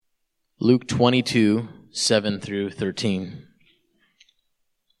Luke 22, 7 through 13.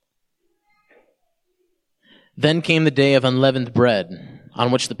 Then came the day of unleavened bread,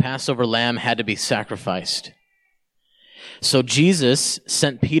 on which the Passover lamb had to be sacrificed. So Jesus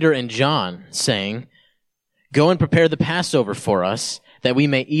sent Peter and John, saying, "Go and prepare the Passover for us, that we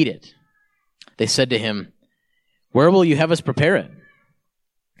may eat it." They said to him, "Where will you have us prepare it?"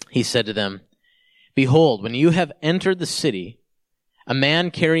 He said to them, "Behold, when you have entered the city, a man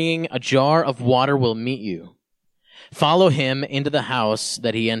carrying a jar of water will meet you. Follow him into the house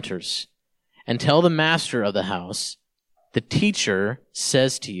that he enters, and tell the master of the house, 'The teacher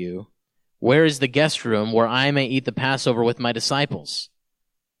says to you, where is the guest room where I may eat the Passover with my disciples?'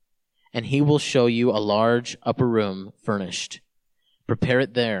 And he will show you a large upper room furnished. Prepare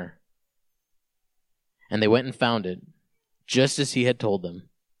it there." And they went and found it, just as he had told them,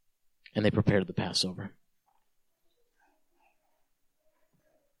 and they prepared the Passover.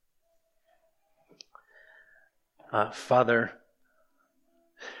 Father,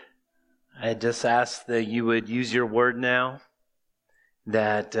 I just ask that you would use your word now,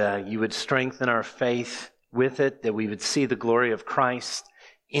 that you would strengthen our faith with it, that we would see the glory of Christ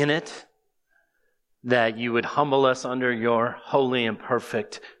in it, that you would humble us under your holy and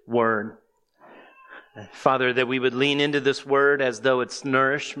perfect word. Father, that we would lean into this word as though it's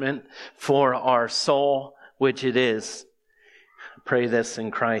nourishment for our soul, which it is. I pray this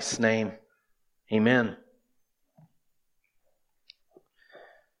in Christ's name. Amen.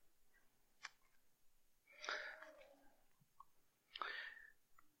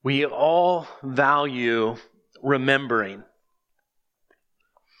 We all value remembering.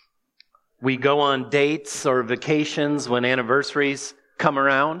 We go on dates or vacations when anniversaries come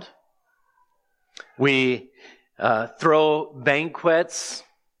around. We throw banquets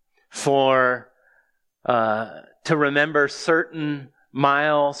to remember certain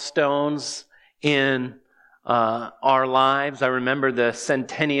milestones in our lives. I remember the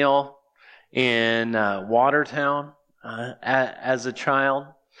centennial in Watertown as a child.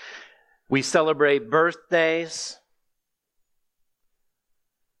 We celebrate birthdays.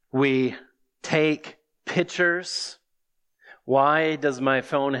 We take pictures. Why does my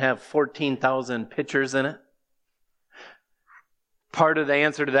phone have 14,000 pictures in it? Part of the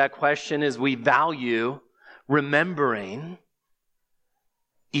answer to that question is we value remembering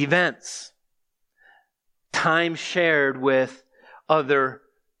events, time shared with other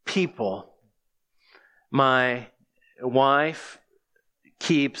people. My wife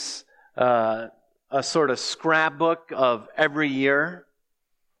keeps a sort of scrapbook of every year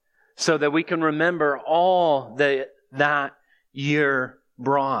so that we can remember all that year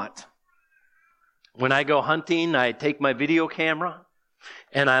brought. When I go hunting, I take my video camera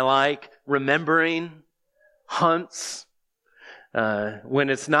and I like remembering hunts. When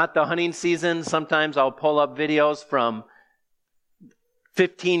it's not the hunting season, sometimes I'll pull up videos from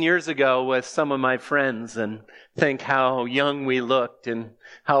 15 years ago with some of my friends and think how young we looked and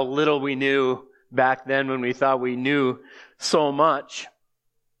how little we knew back then when we thought we knew so much.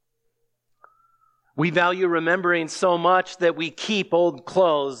 We value remembering so much that we keep old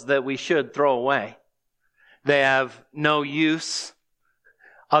clothes that we should throw away. They have no use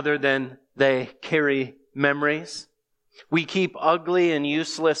other than they carry memories. We keep ugly and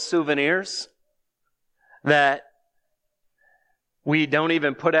useless souvenirs that we don't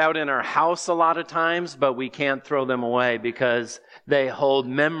even put out in our house a lot of times, but we can't throw them away because they hold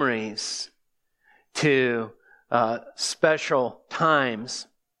memories to special times.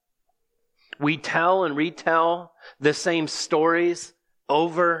 We tell and retell the same stories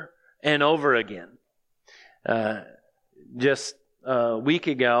over and over again. Just a week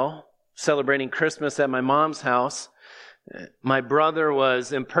ago, celebrating Christmas at my mom's house, my brother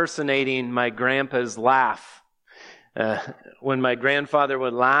was impersonating my grandpa's laugh. When my grandfather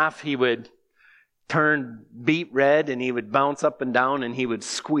would laugh, he would turn beet red and he would bounce up and down and he would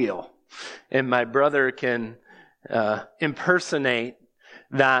squeal. And my brother can impersonate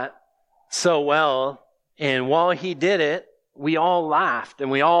that so well. And while he did it, we all laughed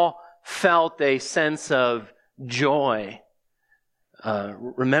and we all felt a sense of joy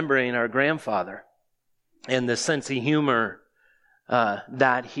remembering our grandfather and the sense of humor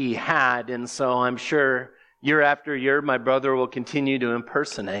that he had. And so I'm sure year after year, my brother will continue to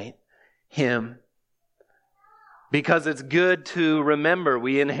impersonate him because it's good to remember.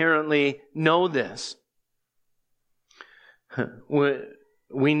 We inherently know this.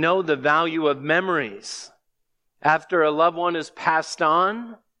 We know the value of memories. After a loved one is passed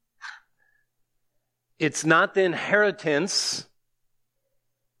on, it's not the inheritance,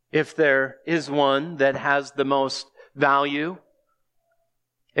 if there is one, that has the most value.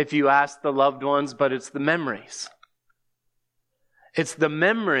 if you ask the loved ones, but it's the memories. It's the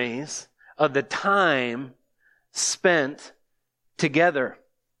memories of the time spent together.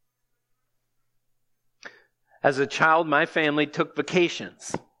 As a child, my family took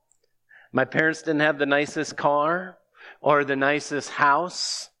vacations. My parents didn't have the nicest car or the nicest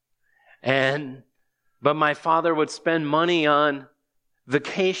house, but my father would spend money on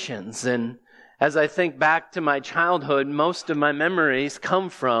vacations. And as I think back to my childhood, most of my memories come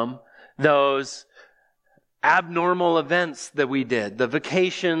from those abnormal events that we did, the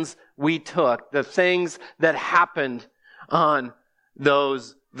vacations we took, the things that happened on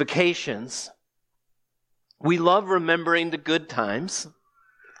those vacations. We love remembering the good times,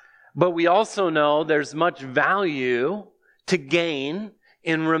 but we also know there's much value to gain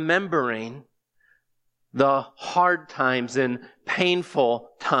in remembering the hard times and painful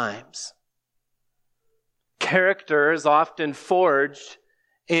times. Character is often forged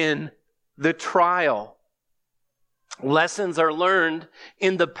in the trial. Lessons are learned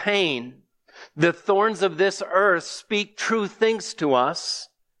in the pain. The thorns of this earth speak true things to us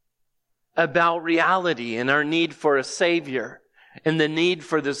about reality and our need for a Savior and the need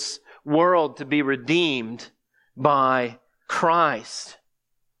for this world to be redeemed by Christ.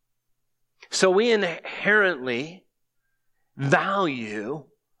 So we inherently value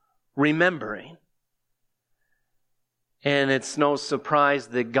remembering. And it's no surprise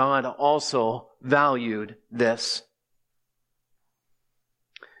that God also valued this.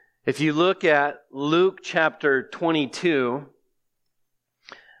 If you look at Luke chapter 22,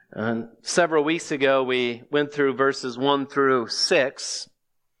 several weeks ago we went through verses 1 through 6.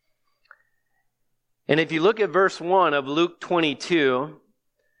 And if you look at verse 1 of Luke 22,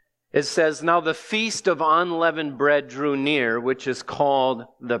 it says, "Now the feast of unleavened bread drew near, which is called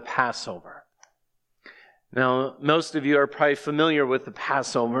the Passover." Now, most of you are probably familiar with the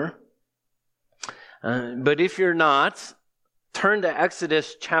Passover. But if you're not, turn to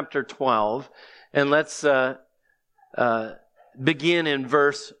Exodus chapter 12, and let's begin in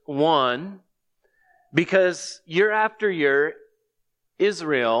verse 1. Because year after year,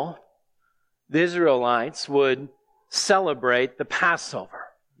 the Israelites would celebrate the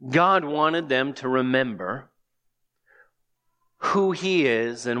Passover. God wanted them to remember who He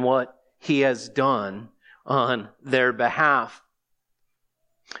is and what He has done on their behalf.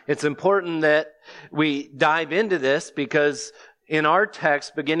 It's important that we dive into this because in our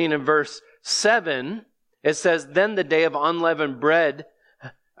text, beginning in verse 7, it says, "Then the day of unleavened bread,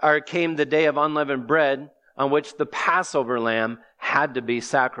 came the day of unleavened bread on which the Passover lamb had to be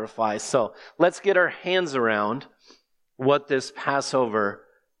sacrificed." So let's get our hands around what this Passover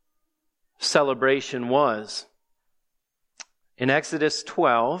celebration was. In Exodus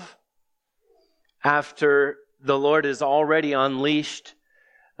 12, after the Lord has already unleashed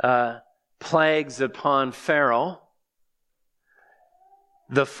plagues upon Pharaoh,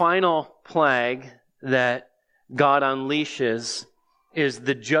 the final plague that God unleashes is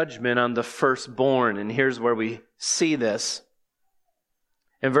the judgment on the firstborn. And here's where we see this.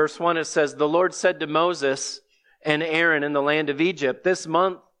 In verse 1 it says, "The Lord said to Moses and Aaron in the land of Egypt, 'This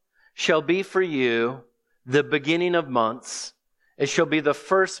month shall be for you the beginning of months. It shall be the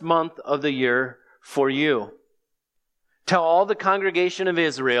first month of the year for you. Tell all the congregation of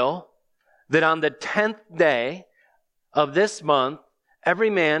Israel that on the 10th day of this month, every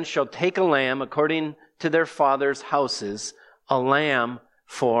man shall take a lamb according to their father's houses, a lamb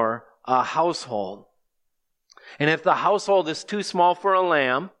for a household. And if the household is too small for a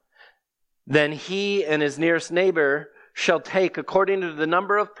lamb, then he and his nearest neighbor shall take according to the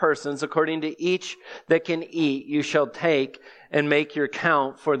number of persons, according to each that can eat, you shall take and make your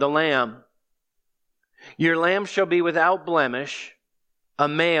count for the lamb. Your lamb shall be without blemish, a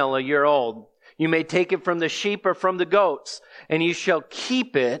male, a year old. You may take it from the sheep or from the goats, and you shall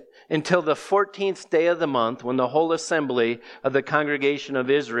keep it until the 14th day of the month, when the whole assembly of the congregation of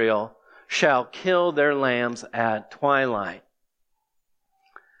Israel shall kill their lambs at twilight."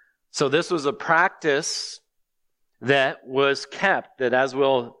 So this was a practice that was kept, that as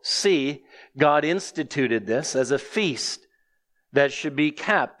we'll see, God instituted this as a feast that should be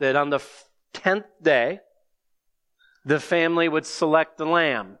kept, that on the 10th day, the family would select the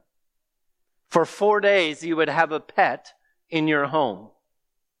lamb. For 4 days, you would have a pet in your home.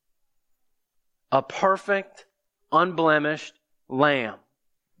 A perfect, unblemished lamb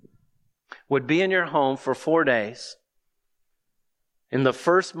would be in your home for 4 days. In the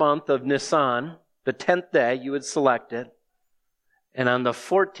first month of Nisan, the 10th day, you would select it. And on the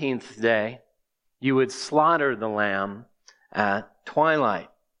 14th day, you would slaughter the lamb at twilight.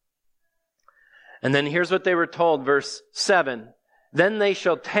 And then here's what they were told, verse 7. Then they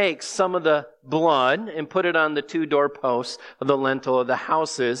shall take some of the blood and put it on the 2 doorposts of the lintel of the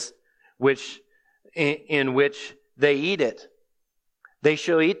houses in which they eat it. They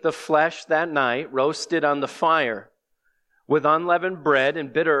shall eat the flesh that night, roasted on the fire. With unleavened bread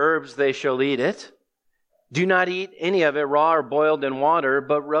and bitter herbs they shall eat it. Do not eat any of it raw or boiled in water,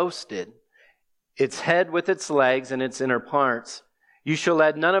 but roasted, its head with its legs and its inner parts. You shall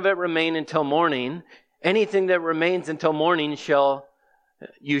let none of it remain until morning. Anything that remains until morning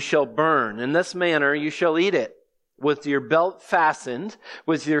you shall burn. In this manner you shall eat it, with your belt fastened,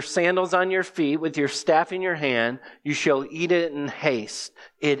 with your sandals on your feet, with your staff in your hand. You shall eat it in haste.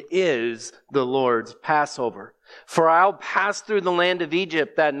 It is the Lord's Passover. For I'll pass through the land of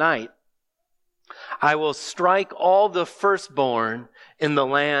Egypt that night. I will strike all the firstborn in the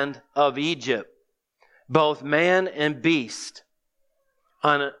land of Egypt, both man and beast.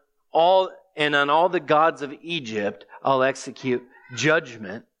 On all the gods of Egypt I'll execute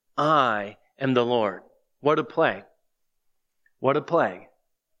judgment. I am the Lord. What a plague. What a plague.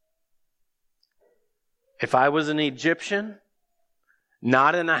 If I was an Egyptian,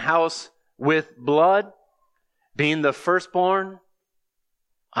 not in a house with blood, being the firstborn,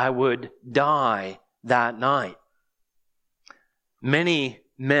 I would die that night. Many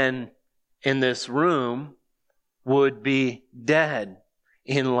men in this room would be dead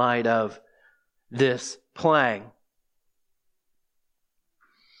in light of this plague.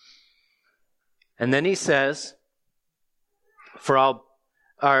 And then he says,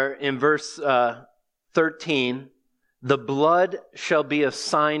 in verse 13, the blood shall be a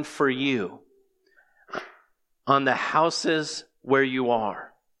sign for you on the houses where you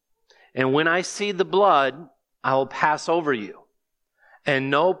are. And when I see the blood, I will pass over you, and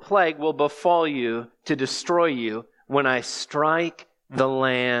no plague will befall you to destroy you when I strike the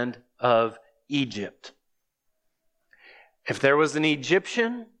land of Egypt. If there was an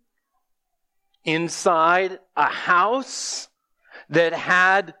Egyptian inside a house that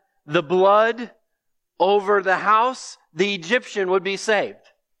had the blood over the house, the Egyptian would be saved.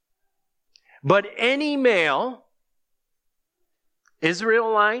 But any male,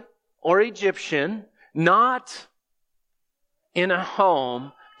 Israelite or Egyptian, not in a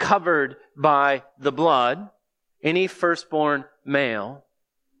home covered by the blood, any firstborn male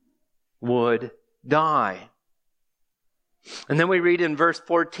would die. And then we read in verse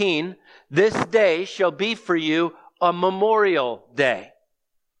 14, this day shall be for you a memorial day.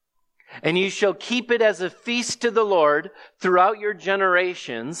 And you shall keep it as a feast to the Lord throughout your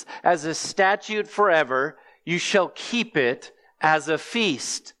generations, as a statute forever. You shall keep it as a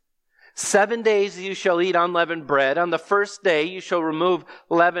feast. 7 days you shall eat unleavened bread. On the first day you shall remove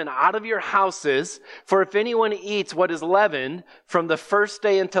leaven out of your houses. For if anyone eats what is leavened from the first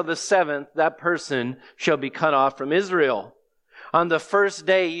day until the 7th, that person shall be cut off from Israel. On the first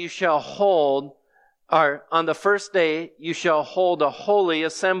day you shall hold a holy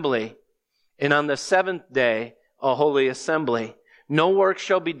assembly. And on the 7th day, a holy assembly. No work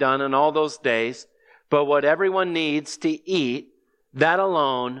shall be done on all those days, but what everyone needs to eat, that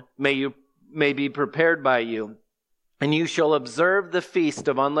alone may be prepared by you. And you shall observe the feast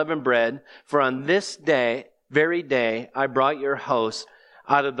of unleavened bread, for on this very day, I brought your host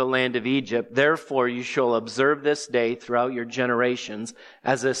out of the land of Egypt. Therefore, you shall observe this day throughout your generations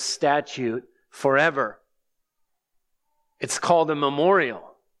as a statute forever. It's called a memorial.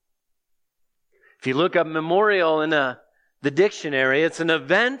 If you look up memorial in the dictionary, it's an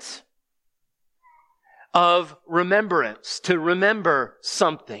event of remembrance, to remember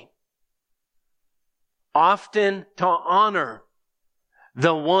something. Often to honor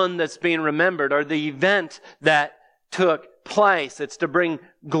the one that's being remembered or the event that took place. It's to bring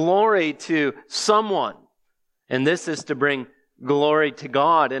glory to someone. And this is to bring glory to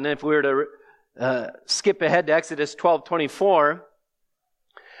God. And if we were to skip ahead to Exodus 12:24,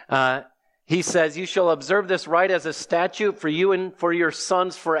 he says, you shall observe this rite as a statute for you and for your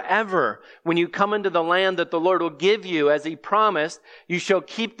sons forever. When you come into the land that the Lord will give you, as he promised, you shall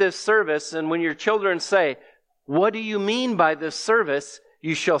keep this service. And when your children say, what do you mean by this service?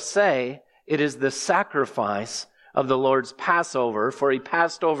 You shall say, it is the sacrifice of the Lord's Passover. For he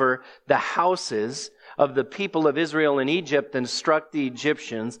passed over the houses of the people of Israel in Egypt and struck the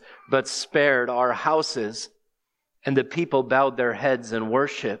Egyptians, but spared our houses. And the people bowed their heads and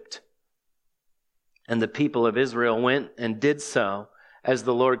worshipped. And the people of Israel went and did so as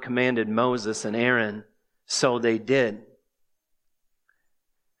the Lord commanded Moses and Aaron. So they did.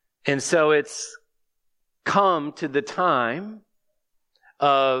 And so it's come to the time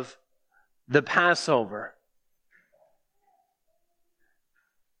of the Passover.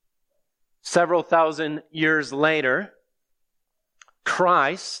 Several thousand years later,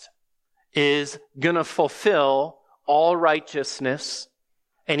 Christ is going to fulfill all righteousness,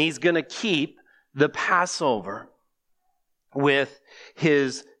 and he's going to keep the Passover with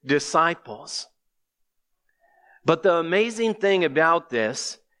his disciples. But the amazing thing about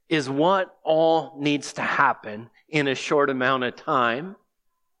this is what all needs to happen in a short amount of time,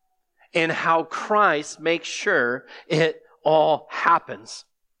 and how Christ makes sure it all happens.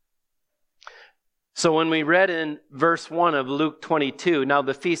 So when we read in verse 1 of Luke 22, now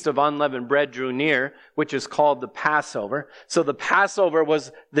the feast of unleavened bread drew near, which is called the Passover. So the Passover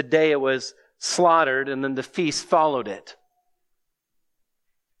was the day it was slaughtered, and then the feast followed it.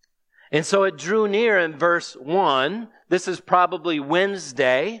 And so it drew near in verse 1. This is probably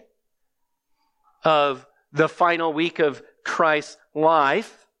Wednesday of the final week of Christ's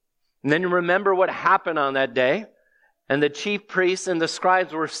life. And then you remember what happened on that day. And the chief priests and the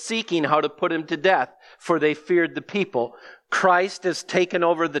scribes were seeking how to put him to death, for they feared the people. Christ has taken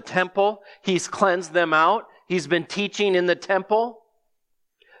over the temple. He's cleansed them out. He's been teaching in the temple.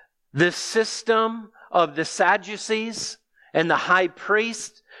 The system of the Sadducees and the high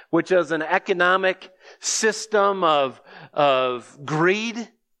priest, which is an economic system of greed.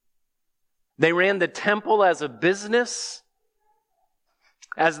 They ran the temple as a business.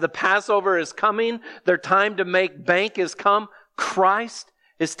 As the Passover is coming, their time to make bank has come. Christ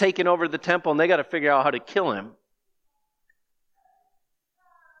is taking over the temple, and they got to figure out how to kill him.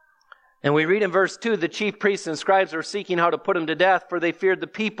 And we read in verse 2, the chief priests and scribes were seeking how to put him to death, for they feared the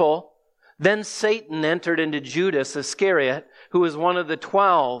people. Then Satan entered into Judas Iscariot, who was one of the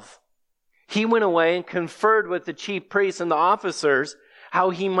 12. He went away and conferred with the chief priests and the officers how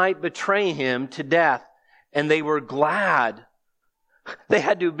he might betray him to death. And they were glad. They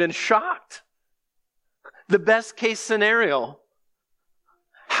had to have been shocked. The best case scenario.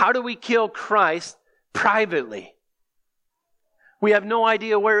 How do we kill Christ privately? We have no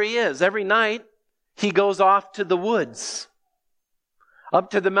idea where he is. Every night, he goes off to the woods,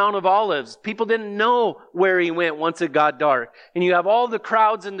 up to the Mount of Olives. People didn't know where he went once it got dark. And you have all the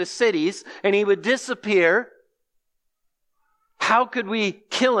crowds in the cities, and he would disappear. How could we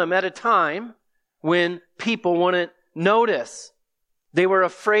kill him at a time when people wouldn't notice? They were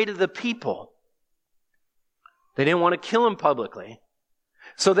afraid of the people. They didn't want to kill him publicly.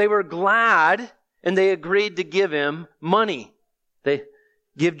 So they were glad, and they agreed to give him money. They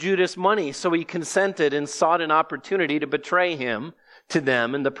give Judas money, so he consented and sought an opportunity to betray him to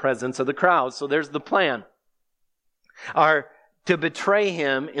them in the presence of the crowd. So there's the plan. To betray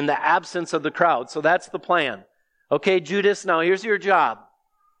him in the absence of the crowd. So that's the plan. Okay, Judas, now here's your job.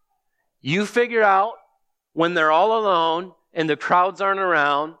 You figure out when they're all alone and the crowds aren't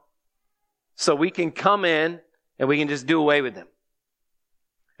around, so we can come in and we can just do away with them.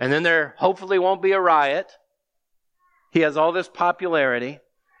 And then there hopefully won't be a riot. He has all this popularity,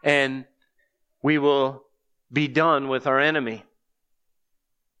 and we will be done with our enemy.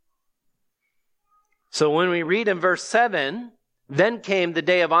 So when we read in verse 7, then came the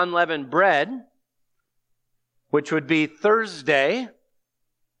day of unleavened bread, which would be Thursday.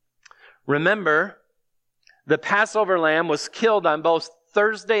 Remember, the Passover lamb was killed on both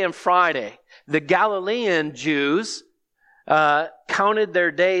Thursday and Friday. The Galilean Jews counted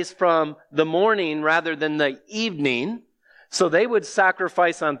their days from the morning rather than the evening. So they would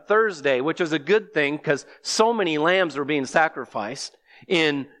sacrifice on Thursday, which was a good thing because so many lambs were being sacrificed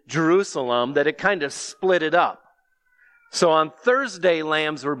in Jerusalem that it kind of split it up. So on Thursday,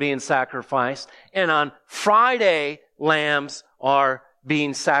 lambs were being sacrificed, and on Friday, lambs are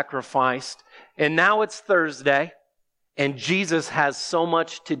being sacrificed. And now it's Thursday, and Jesus has so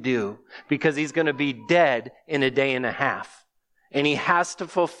much to do because he's going to be dead in a day and a half. And he has to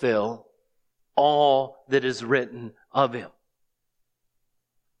fulfill all that is written of him.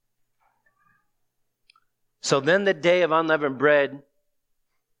 So then the day of unleavened bread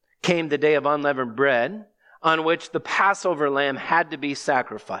came, the day of unleavened bread, on which the Passover lamb had to be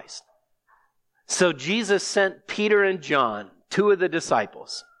sacrificed. So Jesus sent Peter and John, two of the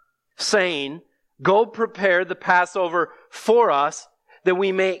disciples, saying, "Go prepare the Passover for us that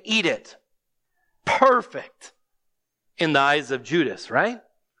we may eat it." Perfect in the eyes of Judas, right?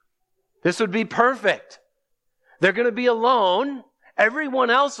 This would be perfect. They're going to be alone. Everyone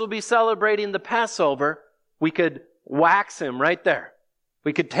else will be celebrating the Passover. We could wax him right there.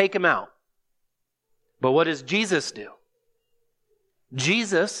 We could take him out. But what does Jesus do?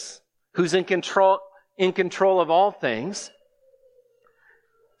 Jesus, who's in control of all things,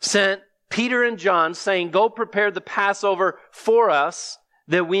 sent Peter and John saying, "Go prepare the Passover for us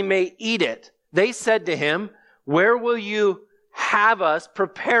that we may eat it." They said to him, "Where will you have us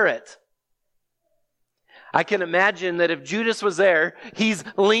prepare it?" I can imagine that if Judas was there, he's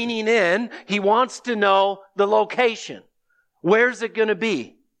leaning in. He wants to know the location. Where's it going to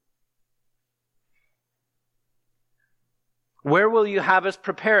be? Where will you have us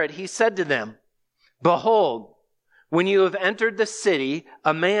prepare it? He said to them, behold, when you have entered the city,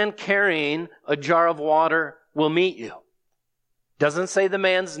 a man carrying a jar of water will meet you. Doesn't say the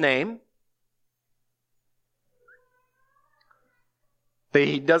man's name.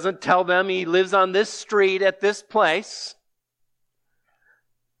 He doesn't tell them he lives on this street at this place.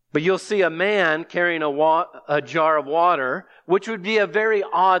 But you'll see a man carrying a jar of water, which would be a very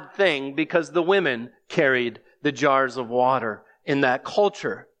odd thing because the women carried the jars of water in that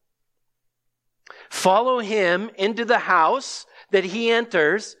culture. Follow him into the house that he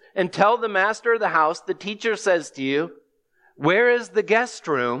enters and tell the master of the house, the teacher says to you, where is the guest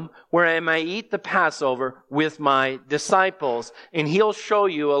room where I may eat the Passover with my disciples? And he'll show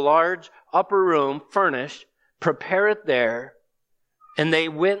you a large upper room furnished. Prepare it there. And they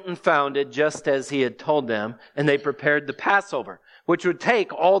went and found it just as he had told them. And they prepared the Passover, which would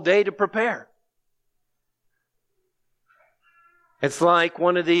take all day to prepare. It's like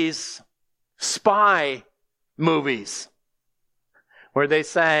one of these spy movies where they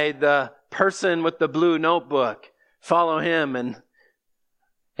say the person with the blue notebook, follow him,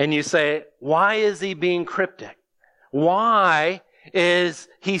 and you say, why is he being cryptic? Why is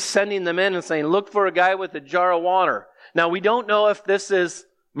he sending them in and saying, look for a guy with a jar of water? Now, we don't know if this is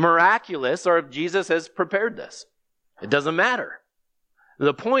miraculous or if Jesus has prepared this. It doesn't matter.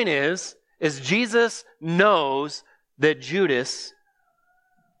 The point is Jesus knows that Judas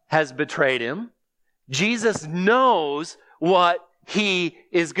has betrayed him. Jesus knows what he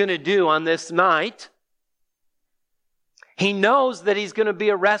is going to do on this night. He knows that he's going to be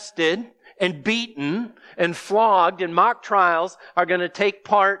arrested and beaten and flogged, and mock trials are going to take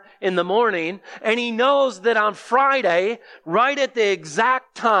part in the morning. And he knows that on Friday, right at the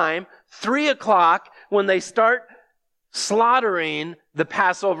exact time, 3 o'clock, when they start slaughtering the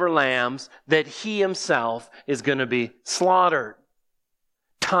Passover lambs, that he himself is going to be slaughtered.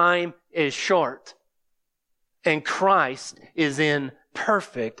 Time is short, and Christ is in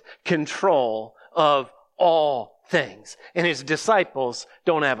perfect control of all things. And his disciples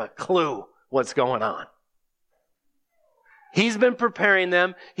don't have a clue what's going on. He's been preparing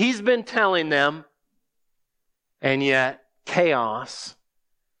them. He's been telling them. And yet, chaos,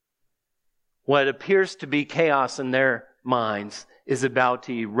 what appears to be chaos in their minds, is about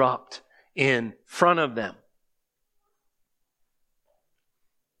to erupt in front of them.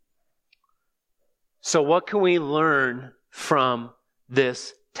 So what can we learn from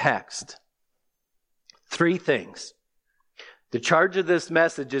this text? 3 things. The charge of this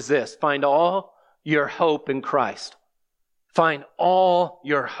message is this: find all your hope in Christ. Find all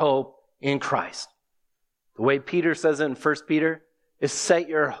your hope in Christ. The way Peter says it in 1 Peter is set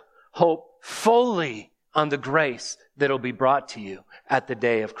your hope fully on the grace that will be brought to you at the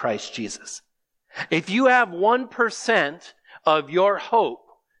day of Christ Jesus. If you have 1% of your hope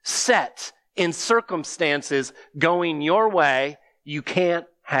set in circumstances going your way, you can't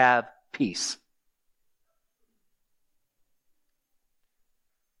have peace.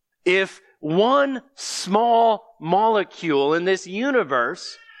 If one small molecule in this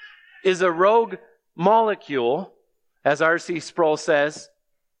universe is a rogue molecule, as R.C. Sproul says,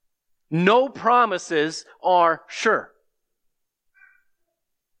 no promises are sure.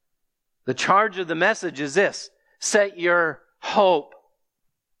 The charge of the message is this: set your hope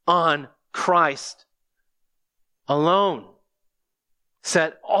on Christ alone.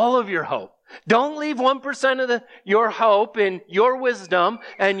 Set all of your hope. Don't leave 1% of your hope in your wisdom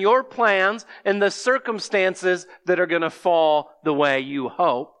and your plans and the circumstances that are going to fall the way you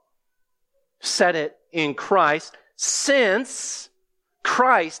hope. Set it in Christ, since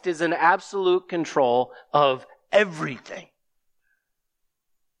Christ is in absolute control of everything.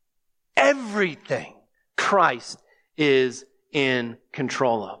 Everything Christ is in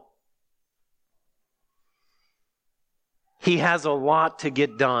control of. He has a lot to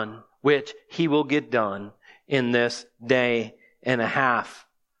get done, which he will get done in this day and a half.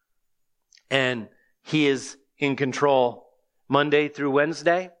 And he is in control. Monday through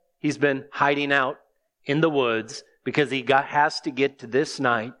Wednesday, he's been hiding out in the woods because he has to get to this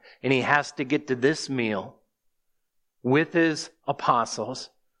night and he has to get to this meal with his apostles.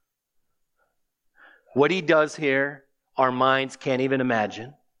 What he does here, our minds can't even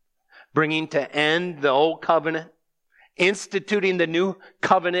imagine. Bringing to end the old covenant, instituting the new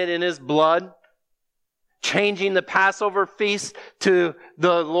covenant in his blood, changing the Passover feast to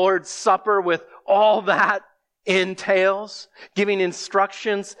the Lord's Supper with all that entails, giving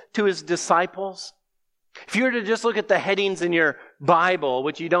instructions to his disciples. If you were to just look at the headings in your Bible,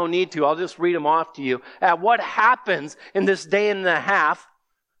 which you don't need to, I'll just read them off to you, at what happens in this day and a half,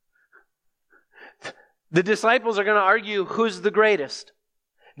 the disciples are going to argue who's the greatest.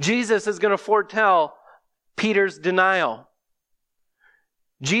 Jesus is going to foretell Peter's denial.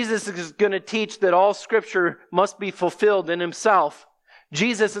 Jesus is going to teach that all Scripture must be fulfilled in himself.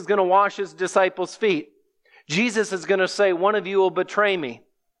 Jesus is going to wash his disciples' feet. Jesus is going to say, one of you will betray me.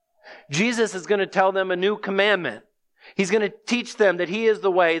 Jesus is going to tell them a new commandment. He's going to teach them that he is the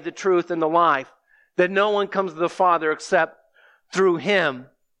way, the truth, and the life, that no one comes to the Father except through him.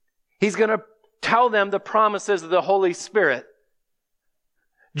 He's going to tell them the promises of the Holy Spirit.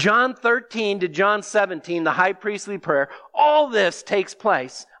 John 13 to John 17, the high priestly prayer, all this takes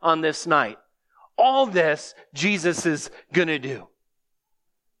place on this night. All this Jesus is going to do.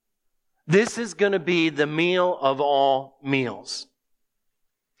 This is going to be the meal of all meals.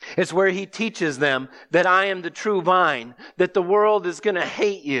 It's where he teaches them that I am the true vine, that the world is going to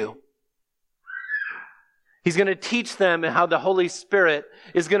hate you. He's going to teach them how the Holy Spirit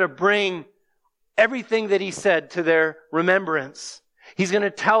is going to bring everything that he said to their remembrance. He's going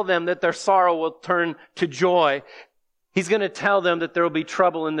to tell them that their sorrow will turn to joy. He's going to tell them that there will be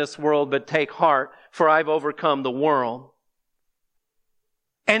trouble in this world, but take heart, for I've overcome the world.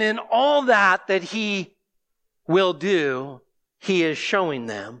 And in all that he will do, he is showing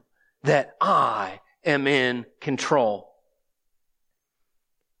them that I am in control.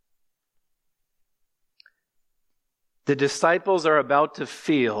 The disciples are about to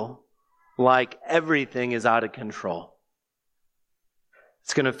feel like everything is out of control.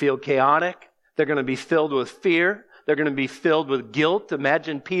 It's going to feel chaotic. They're going to be filled with fear. They're going to be filled with guilt.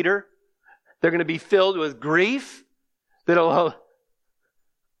 Imagine Peter. They're going to be filled with grief that'll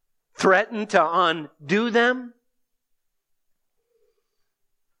threaten to undo them.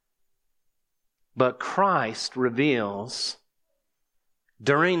 But Christ reveals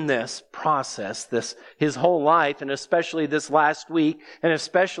during this process, his whole life, and especially this last week, and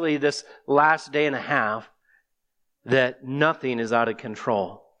especially this last day and a half, that nothing is out of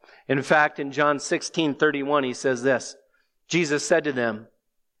control. In fact, in John 16:31, he says this, Jesus said to them,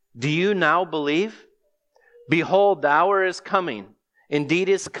 do you now believe? Behold, the hour is coming, indeed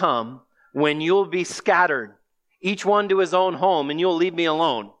is come, when you'll be scattered, each one to his own home, and you'll leave me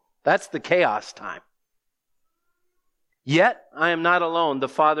alone. That's the chaos time. Yet I am not alone. The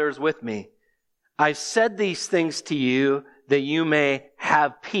Father is with me. I've said these things to you that you may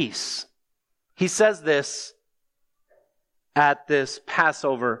have peace. He says this at this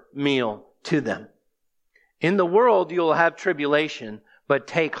Passover meal to them. In the world you'll have tribulation, but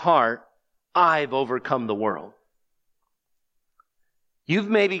take heart, I've overcome the world. You've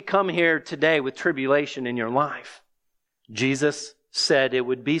maybe come here today with tribulation in your life. Jesus said it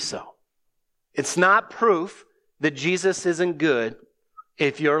would be so. It's not proof that Jesus isn't good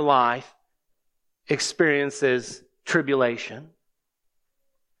if your life experiences tribulation.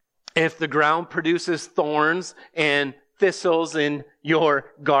 If the ground produces thorns and thistles in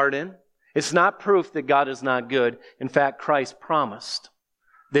your garden, it's not proof that God is not good. In fact, Christ promised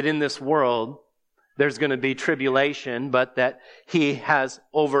that in this world there's going to be tribulation, but that he has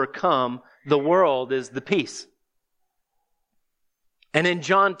overcome the world is the peace. And in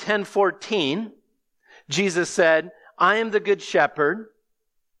John 10:14, Jesus said, I am the good shepherd.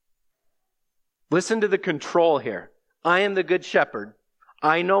 Listen to the control here. I am the good shepherd.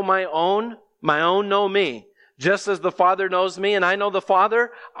 I know my own know me. Just as the Father knows me and I know the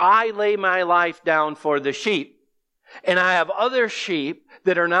Father, I lay my life down for the sheep. And I have other sheep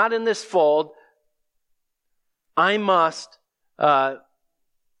that are not in this fold. I must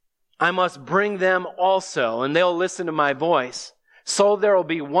bring them also, and they'll listen to my voice. So there will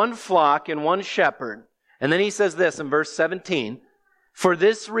be one flock and one shepherd. And then he says this in verse 17, for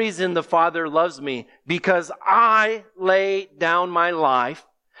this reason the Father loves me, because I lay down my life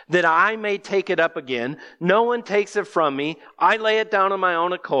that I may take it up again. No one takes it from me. I lay it down on my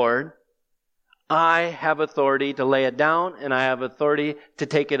own accord. I have authority to lay it down, and I have authority to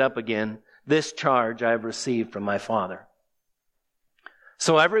take it up again. This charge I have received from my Father.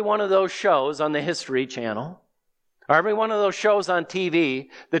 So every one of those shows on the History Channel, or every one of those shows on TV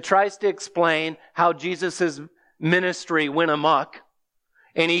that tries to explain how Jesus' ministry went amok,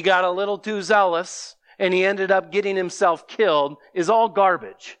 and he got a little too zealous, and he ended up getting himself killed, is all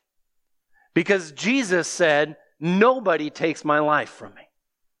garbage. Because Jesus said, nobody takes my life from me.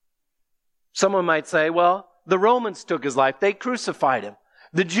 Someone might say, well, the Romans took his life. They crucified him.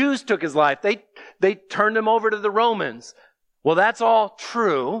 The Jews took his life. They turned him over to the Romans. Well, that's all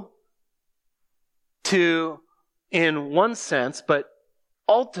true in one sense, but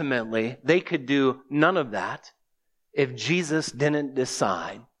ultimately, they could do none of that if Jesus didn't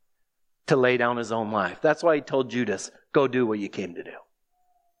decide to lay down his own life. That's why he told Judas, go do what you came to do.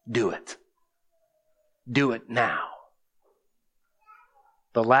 Do it. Do it now.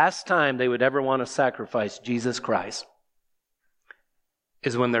 The last time they would ever want to sacrifice Jesus Christ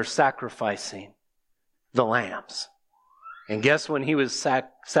is when they're sacrificing the lambs. And guess when he was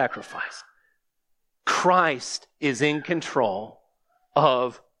sacrificed? Christ is in control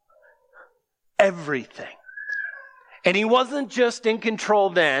of everything. And he wasn't just in control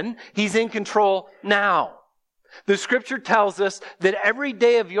then, he's in control now. The scripture tells us that every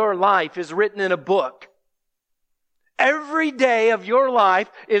day of your life is written in a book. Every day of your life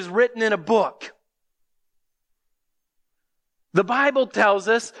is written in a book. The Bible tells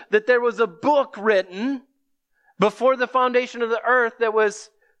us that there was a book written before the foundation of the earth that was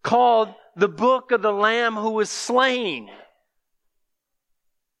called the Book of the Lamb who was slain.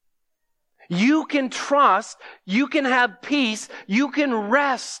 You can trust, you can have peace, you can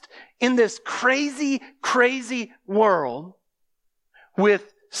rest in this crazy, crazy world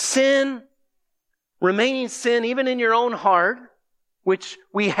with sin, remaining sin even in your own heart, which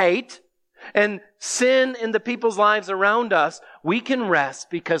we hate, and sin in the people's lives around us. We can rest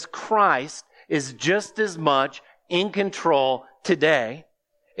because Christ is just as much in control today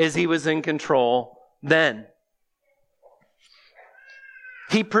as he was in control then.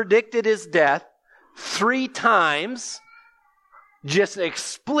 He predicted his death 3 times, just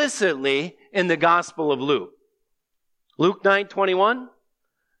explicitly in the Gospel of Luke. Luke 9:21,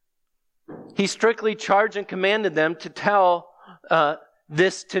 he strictly charged and commanded them to tell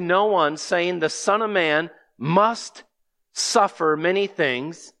this to no one, saying, the Son of Man must suffer many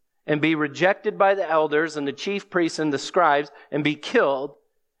things and be rejected by the elders and the chief priests and the scribes and be killed,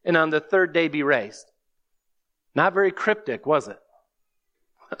 and on the 3rd day be raised. Not very cryptic, was it?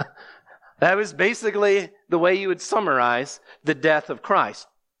 That was basically the way you would summarize the death of Christ.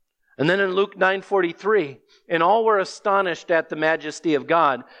 And then in Luke 9:43, and all were astonished at the majesty of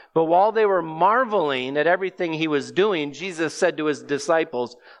God. But while they were marveling at everything he was doing, Jesus said to his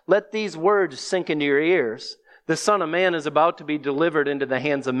disciples, let these words sink into your ears. The Son of Man is about to be delivered into the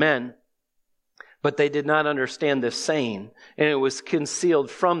hands of men. But they did not understand this saying, and it was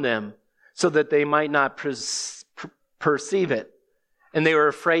concealed from them so that they might not perceive it. And they were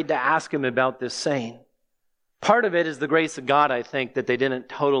afraid to ask him about this saying. Part of it is the grace of God, I think, that they didn't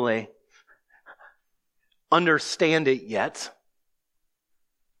totally understand it yet.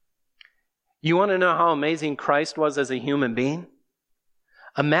 You want to know how amazing Christ was as a human being?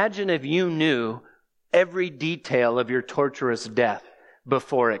 Imagine if you knew every detail of your torturous death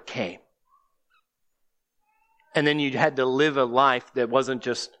before it came. And then you had to live a life that wasn't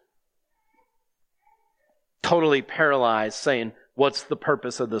just totally paralyzed, saying, what's the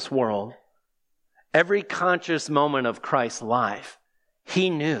purpose of this world? Every conscious moment of Christ's life, he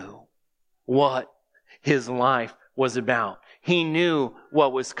knew what his life was about. He knew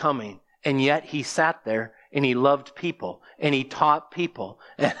what was coming. And yet he sat there and he loved people and he taught people.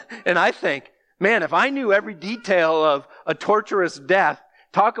 And I think, man, if I knew every detail of a torturous death,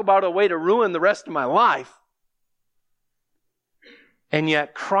 talk about a way to ruin the rest of my life. And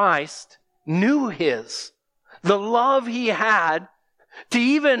yet Christ knew the love he had to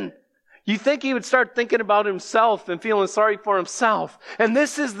even, you think he would start thinking about himself and feeling sorry for himself. And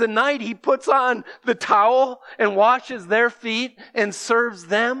this is the night he puts on the towel and washes their feet and serves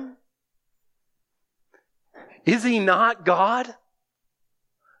them. Is he not God?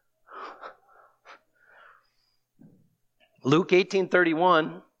 Luke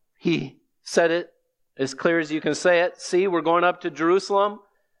 18:31, he said it as clear as you can say it. See, we're going up to Jerusalem.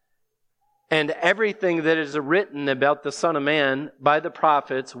 And everything that is written about the Son of Man by the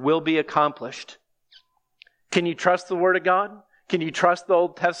prophets will be accomplished. Can you trust the Word of God? Can you trust the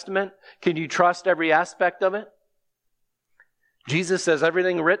Old Testament? Can you trust every aspect of it? Jesus says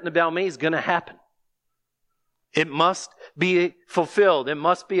everything written about me is going to happen. It must be fulfilled. It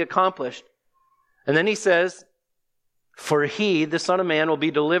must be accomplished. And then he says, for he, the Son of Man, will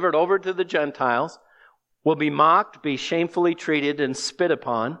be delivered over to the Gentiles, will be mocked, be shamefully treated, and spit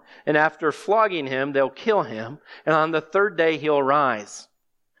upon. And after flogging him, they'll kill him. And on the 3rd day, he'll rise.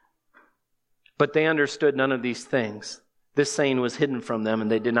 But they understood none of these things. This saying was hidden from them,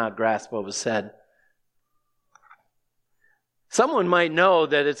 and they did not grasp what was said. Someone might know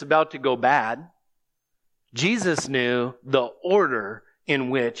that it's about to go bad. Jesus knew the order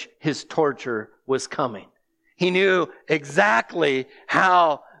in which his torture was coming. He knew exactly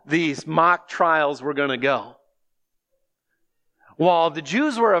how these mock trials were going to go. While the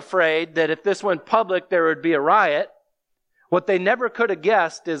Jews were afraid that if this went public, there would be a riot, What they never could have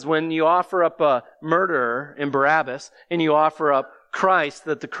guessed is when you offer up a murderer in Barabbas and you offer up Christ,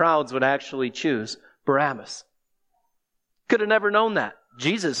 that the crowds would actually choose Barabbas. Could have never known that.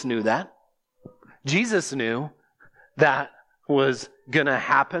 Jesus knew that. Jesus knew that was going to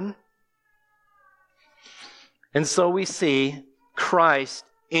happen. And so we see Christ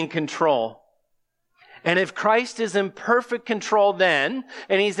in control. And if Christ is in perfect control then,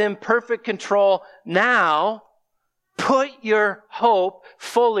 and He's in perfect control now, put your hope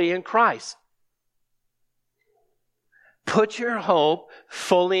fully in Christ. Put your hope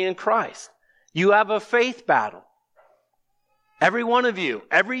fully in Christ. You have a faith battle. Every one of you,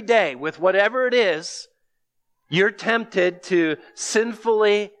 every day, with whatever it is you're tempted to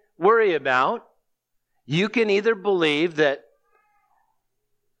sinfully worry about, you can either believe that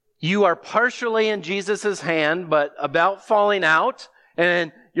you are partially in Jesus' hand, but about falling out,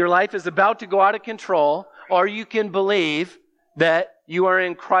 and your life is about to go out of control, or you can believe that you are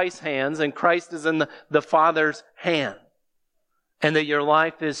in Christ's hands, and Christ is in the Father's hand, and that your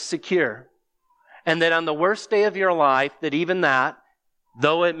life is secure. And that on the worst day of your life, that even that,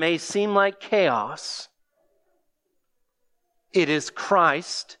 though it may seem like chaos, it is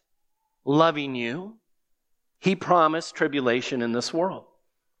Christ loving you. He promised tribulation in this world.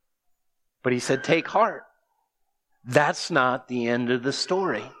 But He said, take heart. That's not the end of the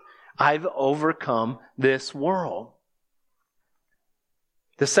story. I've overcome this world.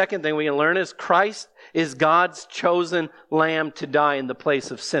 The second thing we can learn is Christ is God's chosen lamb to die in the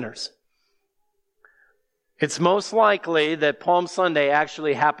place of sinners. It's most likely that Palm Sunday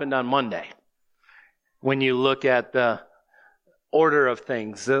actually happened on Monday. When you look at the order of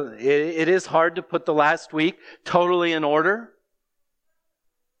things, it is hard to put the last week totally in order.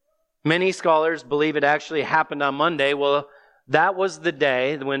 Many scholars believe it actually happened on Monday. Well, that was the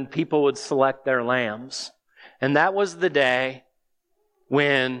day when people would select their lambs. And that was the day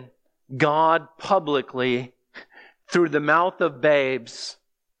when God publicly, through the mouth of babes,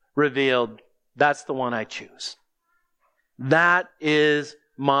 revealed, that's the one I choose. That is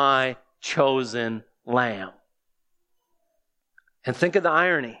my chosen lamb. And think of the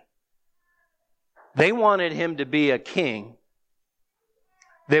irony. They wanted Him to be a king.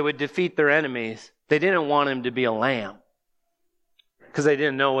 They would defeat their enemies. They didn't want Him to be a lamb, because they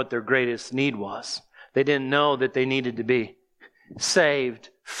didn't know what their greatest need was. They didn't know that they needed to be saved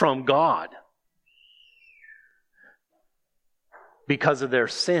from God because of their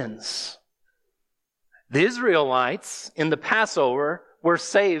sins. The Israelites in the Passover were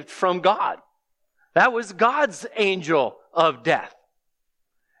saved from God. That was God's angel of death.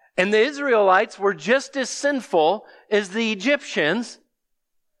 And the Israelites were just as sinful as the Egyptians.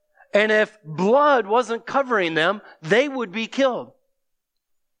 And if blood wasn't covering them, they would be killed.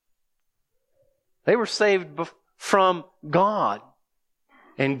 They were saved from God.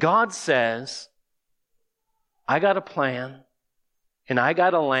 And God says, I got a plan, and I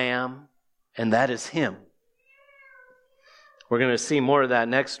got a lamb, and that is Him. We're going to see more of that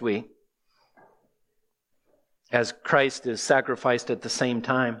next week, as Christ is sacrificed at the same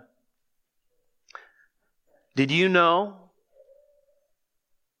time. Did you know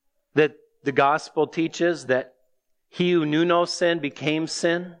that the gospel teaches that He who knew no sin became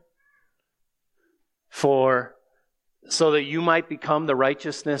sin so that you might become the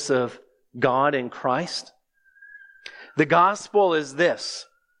righteousness of God in Christ? The gospel is this.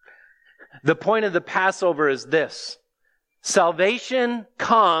 The point of the Passover is this. Salvation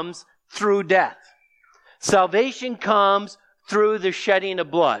comes through death. Salvation comes through the shedding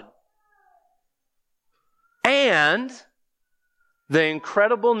of blood. And the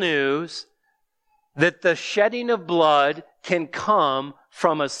incredible news that the shedding of blood can come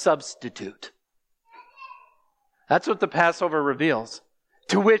from a substitute. That's what the Passover reveals.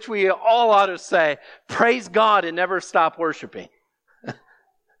 To which we all ought to say, praise God and never stop worshiping.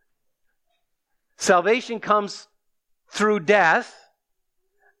 Salvation comes through death,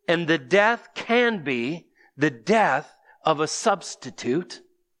 and the death can be the death of a substitute.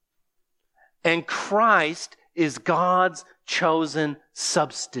 And Christ is God's chosen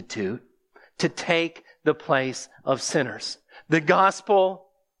substitute to take the place of sinners. The gospel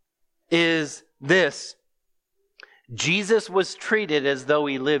is this. Jesus was treated as though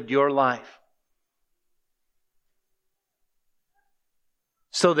He lived your life,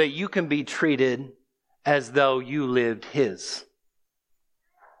 so that you can be treated as though you lived His.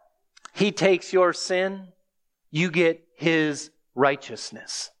 He takes your sin, you get His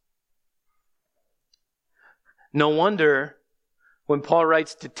righteousness. No wonder when Paul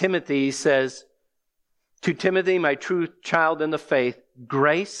writes to Timothy, he says, to Timothy, my true child in the faith,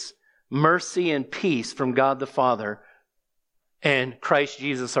 grace, mercy, and peace from God the Father and Christ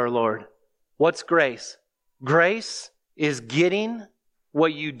Jesus our Lord. What's grace? Grace is getting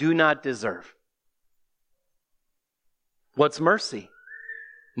what you do not deserve. What's mercy?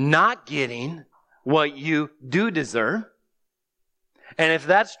 Not getting what you do deserve. And if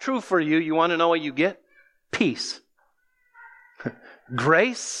that's true for you, you want to know what you get? Peace.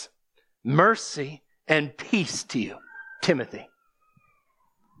 Grace, mercy, and peace to you, Timothy.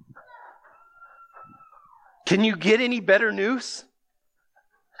 Can you get any better news?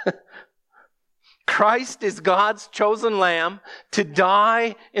 Christ is God's chosen lamb to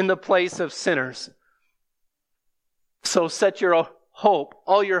die in the place of sinners. So set your hope,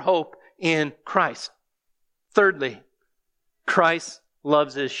 all your hope in Christ. Thirdly, Christ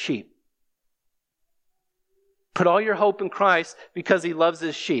loves his sheep. Put all your hope in Christ because he loves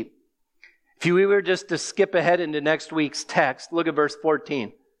his sheep. If we were just to skip ahead into next week's text, look at verse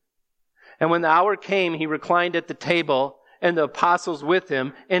 14. And when the hour came, he reclined at the table and the apostles with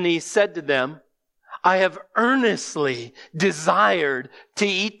him, and he said to them, I have earnestly desired to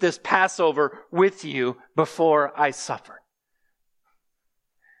eat this Passover with you before I suffer.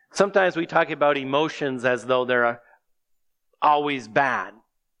 Sometimes we talk about emotions as though they're always bad.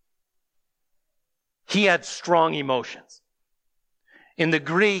 He had strong emotions. In the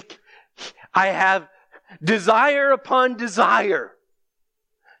Greek, I have desire upon desire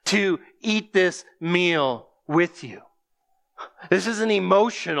to eat this meal with you. This is an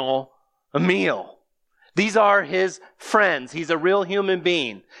emotional meal. These are his friends. He's a real human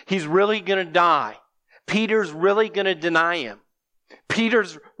being. He's really going to die. Peter's really going to deny him.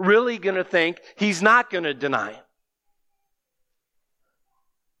 Peter's really going to think he's not going to deny him.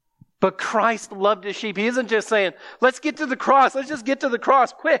 But Christ loved his sheep. He isn't just saying, let's get to the cross. Let's just get to the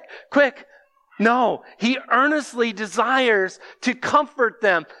cross. Quick, quick. No, he earnestly desires to comfort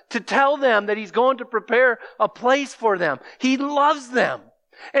them, to tell them that he's going to prepare a place for them. He loves them.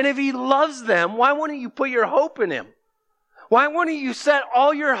 And if he loves them, why wouldn't you put your hope in him? Why wouldn't you set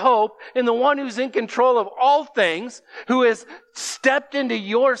all your hope in the one who's in control of all things, who has stepped into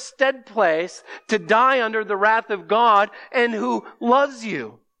your stead place to die under the wrath of God and who loves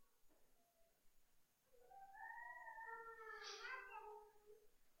you?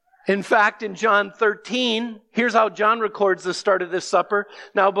 In fact, in John 13, here's how John records the start of this supper.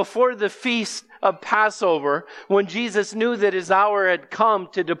 Now, before the feast of Passover, when Jesus knew that his hour had come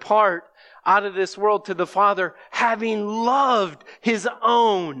to depart out of this world to the Father, having loved his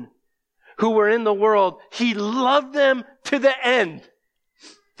own who were in the world, he loved them to the end.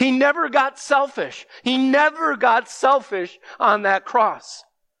 He never got selfish. He never got selfish on that cross.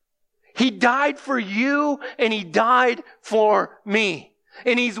 He died for you and he died for me.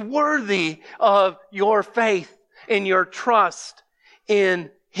 And he's worthy of your faith and your trust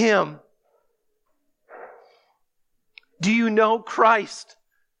in him. Do you know Christ?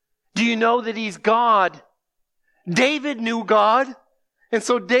 Do you know that he's God? David knew God. And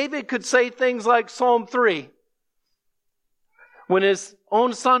so David could say things like Psalm 3. When his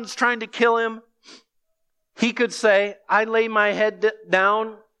own son's trying to kill him, he could say, I lay my head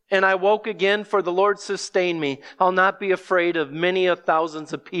down and I woke again, for the Lord sustained me. I'll not be afraid of many of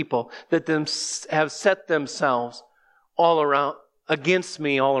thousands of people that have set themselves all around against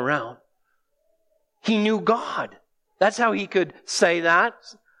me all around. He knew God. That's how he could say that.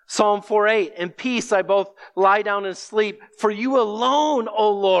 Psalm 4:8, in peace I both lie down and sleep. For you alone,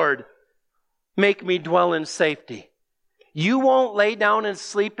 O Lord, make me dwell in safety. You won't lay down and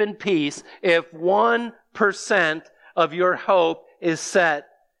sleep in peace if 1% of your hope is set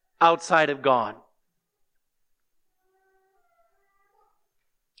outside of God.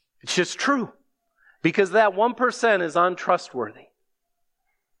 It's just true. Because that 1% is untrustworthy.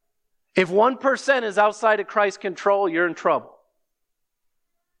 If 1% is outside of Christ's control, you're in trouble.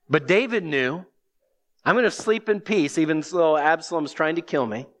 But David knew, I'm going to sleep in peace even though Absalom's trying to kill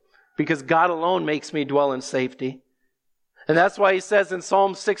me, because God alone makes me dwell in safety. And that's why he says in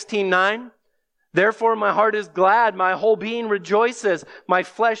Psalm 16:9, therefore my heart is glad, my whole being rejoices, my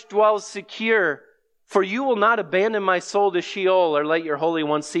flesh dwells secure. For you will not abandon my soul to Sheol or let your Holy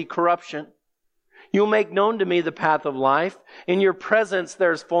One see corruption. You will make known to me the path of life. In your presence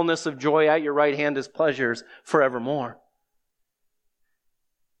there is fullness of joy. At your right hand is pleasures forevermore.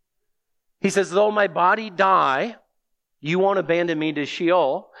 He says, though my body die, you won't abandon me to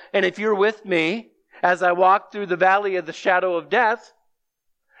Sheol. And if you're with me as I walk through the valley of the shadow of death,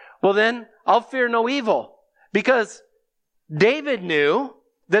 well then I'll fear no evil. Because David knew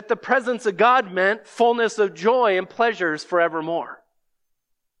that the presence of God meant fullness of joy and pleasures forevermore.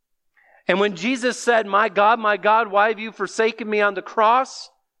 And when Jesus said, my God, why have you forsaken me on the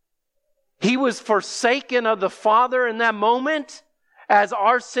cross? He was forsaken of the Father in that moment as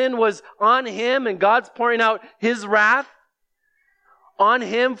our sin was on him and God's pouring out his wrath on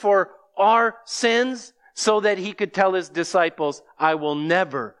him for our sins so that he could tell his disciples, I will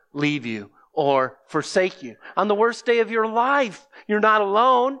never leave you or forsake you. On the worst day of your life, you're not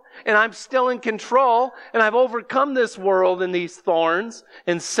alone, and I'm still in control, and I've overcome this world and these thorns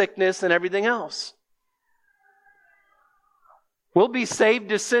and sickness and everything else. We'll be saved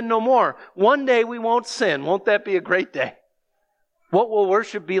to sin no more. One day we won't sin. Won't that be a great day? What will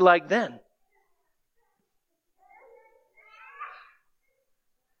worship be like then?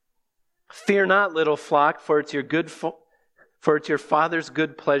 Fear not, little flock, for it's your Father's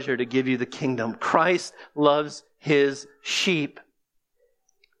good pleasure to give you the kingdom. Christ loves his sheep.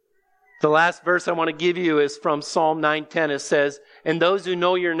 The last verse I want to give you is from Psalm 9:10. It says, and those who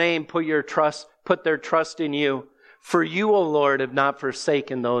know your name put their trust in you. For you, O Lord, have not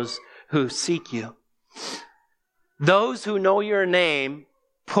forsaken those who seek you. Those who know your name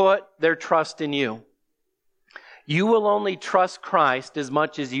put their trust in you. You will only trust Christ as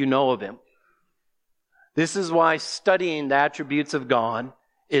much as you know of him. This is why studying the attributes of God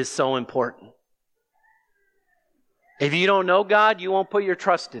is so important. If you don't know God, you won't put your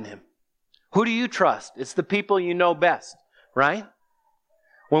trust in him. Who do you trust? It's the people you know best, right?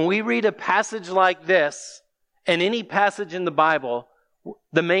 When we read a passage like this, and any passage in the Bible,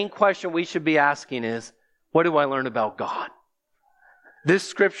 the main question we should be asking is, what do I learn about God? This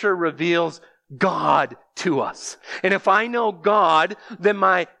scripture reveals God to us. And if I know God, then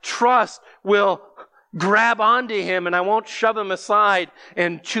my trust will grab onto him and I won't shove him aside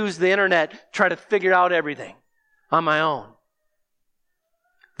and choose the internet, try to figure out everything on my own.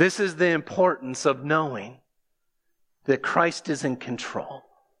 This is the importance of knowing that Christ is in control.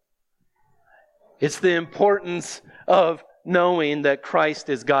 It's the importance of knowing that Christ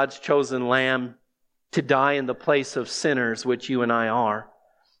is God's chosen lamb to die in the place of sinners, which you and I are.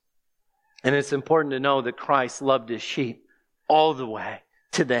 And it's important to know that Christ loved his sheep all the way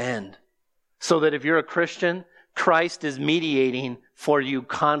to the end. So that if you're a Christian, Christ is mediating for you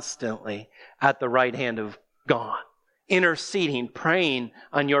constantly at the right hand of God, interceding, praying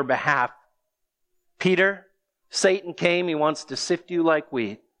on your behalf. Peter, Satan came, he wants to sift you like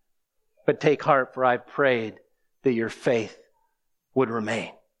wheat. But take heart, for I've prayed that your faith would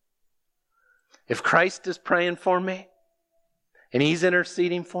remain. If Christ is praying for me and he's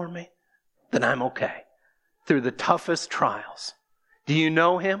interceding for me, then I'm okay through the toughest trials. Do you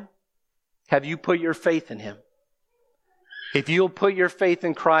know him? Have you put your faith in him? If you'll put your faith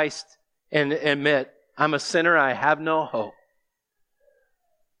in Christ and admit, I'm a sinner, I have no hope.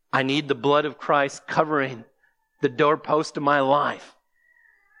 I need the blood of Christ covering the doorpost of my life.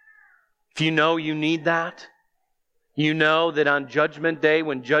 If you know you need that, you know that on Judgment Day,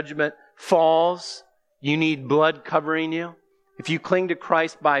 when judgment falls, you need blood covering you. If you cling to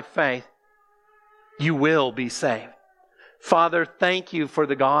Christ by faith, you will be saved. Father, thank you for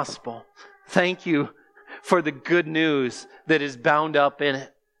the gospel. Thank you for the good news that is bound up in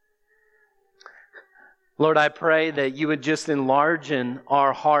it. Lord, I pray that you would just enlarge in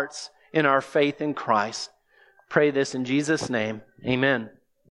our hearts in our faith in Christ. Pray this in Jesus' name. Amen.